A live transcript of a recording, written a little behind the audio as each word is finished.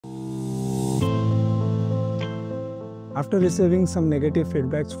After receiving some negative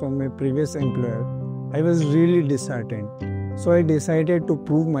feedbacks from my previous employer, I was really disheartened. So I decided to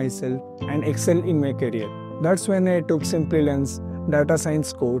prove myself and excel in my career. That's when I took Simplilearn's data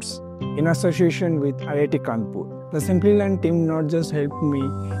science course in association with IIT Kanpur. The Simplilearn team not just helped me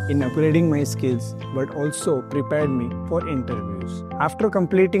in upgrading my skills but also prepared me for interviews. After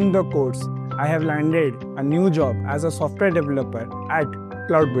completing the course, I have landed a new job as a software developer at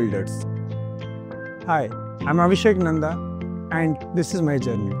Cloud Builders. Hi, I'm Abhishek Nandan and this is my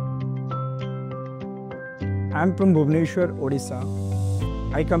journey. I'm from Bhubaneswar, Odisha.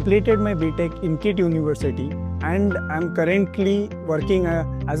 I completed my B.Tech in KIT University and I'm currently working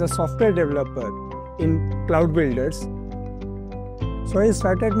as a software developer in Cloud Builders. So I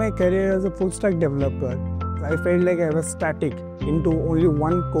started my career as a full stack developer. I felt like I was static into only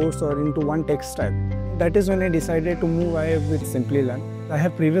one course or into one tech stack. That is when I decided to move ahead with Simplilearn. I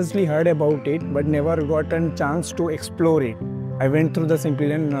have previously heard about it but never gotten a chance to explore it. I went through the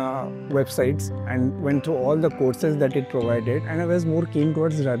Simplilearn websites and went through all the courses that it provided, and I was more keen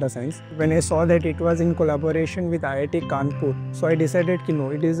towards data science. When I saw that it was in collaboration with IIT Kanpur, so I decided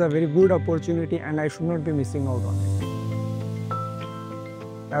it is a very good opportunity and I should not be missing out on it.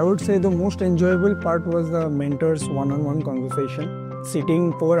 I would say the most enjoyable part was the mentors one-on-one conversation.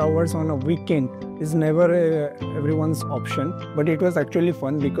 Sitting 4 hours on a weekend is never everyone's option, but it was actually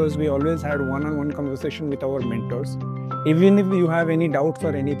fun because we always had one-on-one conversation with our mentors. Even if you have any doubts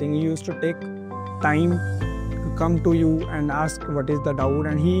or anything, he used to take time to come to you and ask what is the doubt,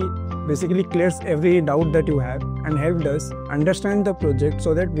 and he basically clears every doubt that you have and helped us understand the project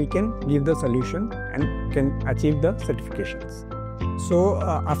so that we can give the solution and can achieve the certifications. So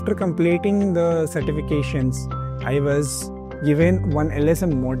after completing the certifications, I was given one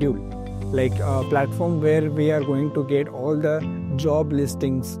LSM module, like a platform where we are going to get all the job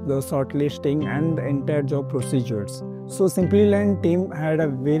listings, the shortlisting and the entire job procedures. So Simplilearn team had a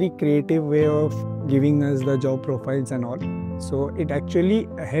very creative way of giving us the job profiles and all. So it actually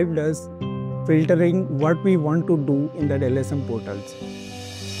helped us filtering what we want to do in that LSM portals.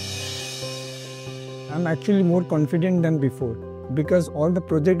 I'm actually more confident than before because all the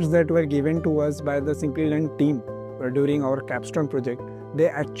projects that were given to us by the Simplilearn team during our capstone project, they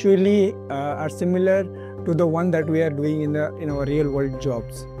actually are similar to the one that we are doing in our real world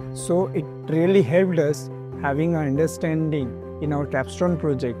jobs. So it really helped us having an understanding in our capstone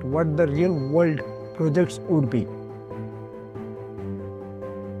project what the real world projects would be.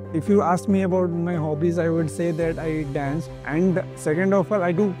 If you ask me about my hobbies, I would say that I dance, and second of all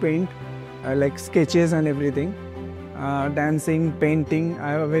I do paint, like sketches and everything. Dancing, painting.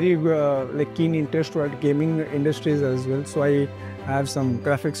 I have a very keen interest toward gaming industries as well, so I have some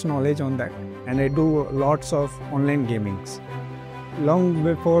graphics knowledge on that, and I do lots of online gamings. Long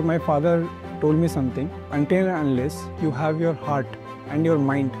before my father told me something, until and unless you have your heart and your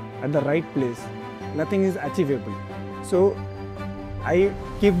mind at the right place, nothing is achievable. So I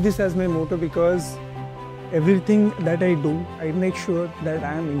keep this as my motto because everything that I do, I make sure that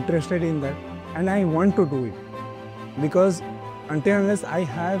I am interested in that and I want to do it. Because until and unless I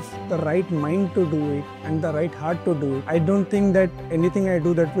have the right mind to do it and the right heart to do it, I don't think that anything I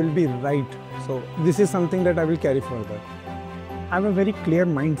do that will be right. So this is something that I will carry further. I have a very clear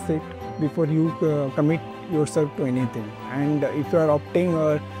mindset before you commit yourself to anything, and if you are opting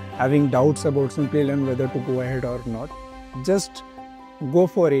or having doubts about Simplilearn whether to go ahead or not, just go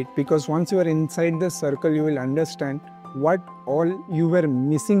for it, because once you are inside the circle you will understand what all you were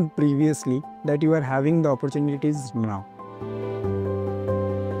missing previously that you are having the opportunities now.